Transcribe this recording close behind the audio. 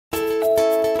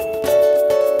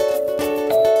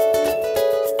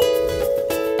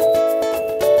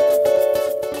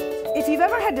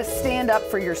up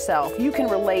for yourself. You can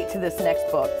relate to this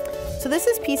next book. So this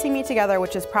is Piecing Me Together,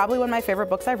 which is probably one of my favorite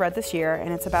books I've read this year,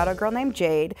 and it's about a girl named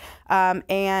Jade.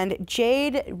 And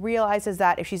Jade realizes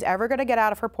that if she's ever gonna get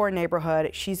out of her poor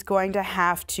neighborhood, she's going to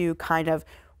have to kind of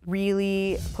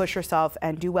really push herself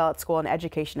and do well at school, and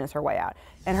education is her way out.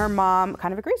 And her mom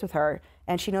kind of agrees with her,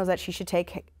 and she knows that she should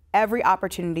take every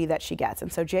opportunity that she gets.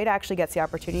 And so Jade actually gets the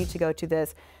opportunity to go to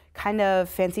this kind of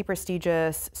fancy,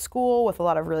 prestigious school with a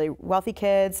lot of really wealthy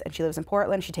kids, and she lives in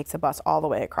Portland. She takes a bus all the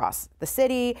way across the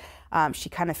city. She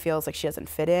kind of feels like she doesn't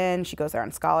fit in. She goes there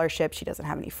on scholarship. She doesn't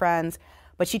have any friends,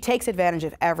 but she takes advantage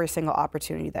of every single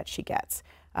opportunity that she gets.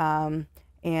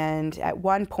 And at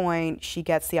one point, she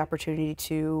gets the opportunity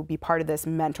to be part of this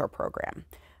mentor program.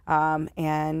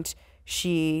 And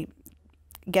she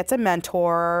gets a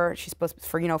mentor. She's supposed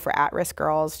to, for at-risk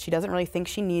girls. She doesn't really think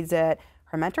she needs it.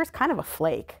 Her mentor's kind of a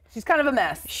flake. She's kind of a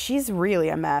mess. She's really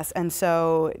a mess. And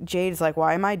so Jade's like,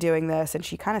 why am I doing this? And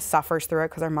she kind of suffers through it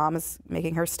because her mom is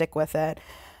making her stick with it.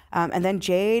 And then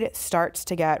Jade starts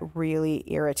to get really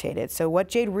irritated. So what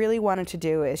Jade really wanted to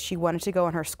do is she wanted to go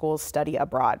in her school's study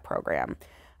abroad program.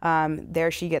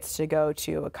 There she gets to go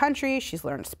to a country. She's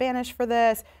learned Spanish for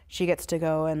this. She gets to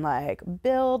go and like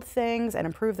build things and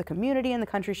improve the community in the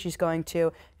country she's going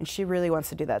to. And she really wants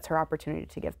to do that. It's her opportunity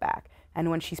to give back. And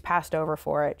when she's passed over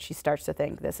for it, she starts to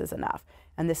think this is enough.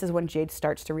 And this is when Jade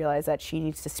starts to realize that she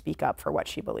needs to speak up for what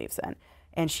she believes in.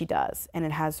 And she does. And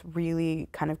it has really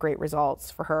kind of great results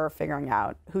for her figuring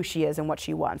out who she is and what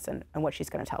she wants and what she's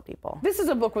going to tell people. This is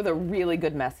a book with a really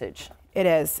good message. It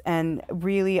is. And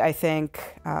really, I think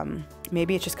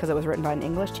maybe it's just because it was written by an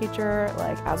English teacher.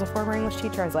 Like, as a former English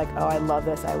teacher, I was like, oh, I love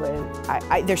this.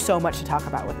 There's so much to talk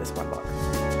about with this one book.